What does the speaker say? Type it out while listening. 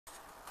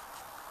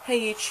Hey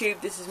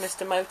YouTube, this is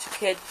Mr. Motor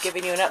Kid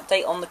giving you an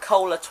update on the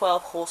Kohler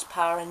 12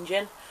 horsepower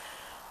engine.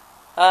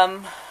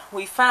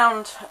 We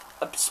found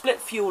a split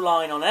fuel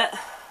line on it,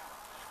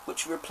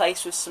 which we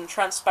replaced with some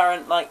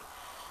transparent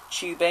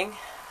tubing,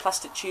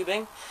 plastic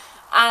tubing,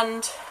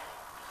 and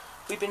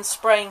we've been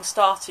spraying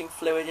starting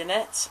fluid in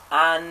it,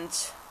 and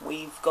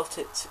we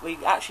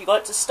actually got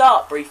it to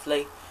start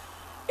briefly.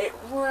 It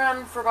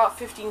ran for about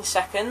 15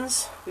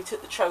 seconds, we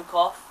took the choke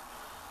off,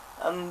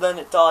 and then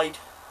it died.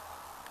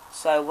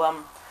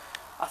 So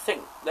I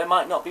think there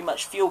might not be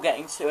much fuel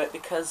getting to it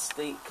because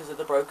of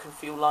the broken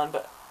fuel line,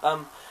 but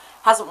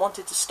hasn't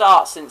wanted to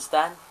start since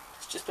then.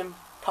 It's just been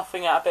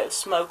puffing out a bit of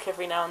smoke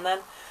every now and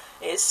then.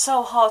 It is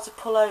so hard to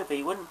pull over,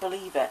 you wouldn't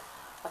believe it.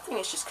 I think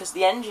it's just because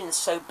the engine's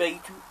so big.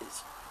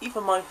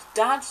 Even my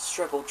dad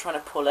struggled trying to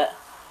pull it,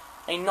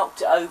 and he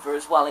knocked it over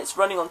as well. It's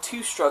running on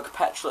 2-stroke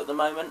petrol at the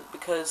moment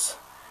because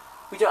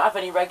we don't have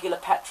any regular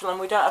petrol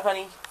and we don't have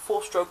any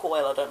 4-stroke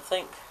oil, I don't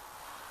think.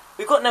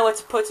 We've got nowhere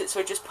to put it,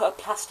 so we just put a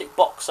plastic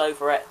box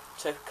over it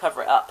to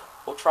cover it up,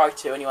 or try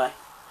to anyway.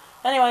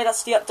 Anyway,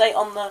 that's the update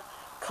on the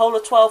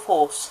Kohler 12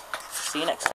 horse. See you next time.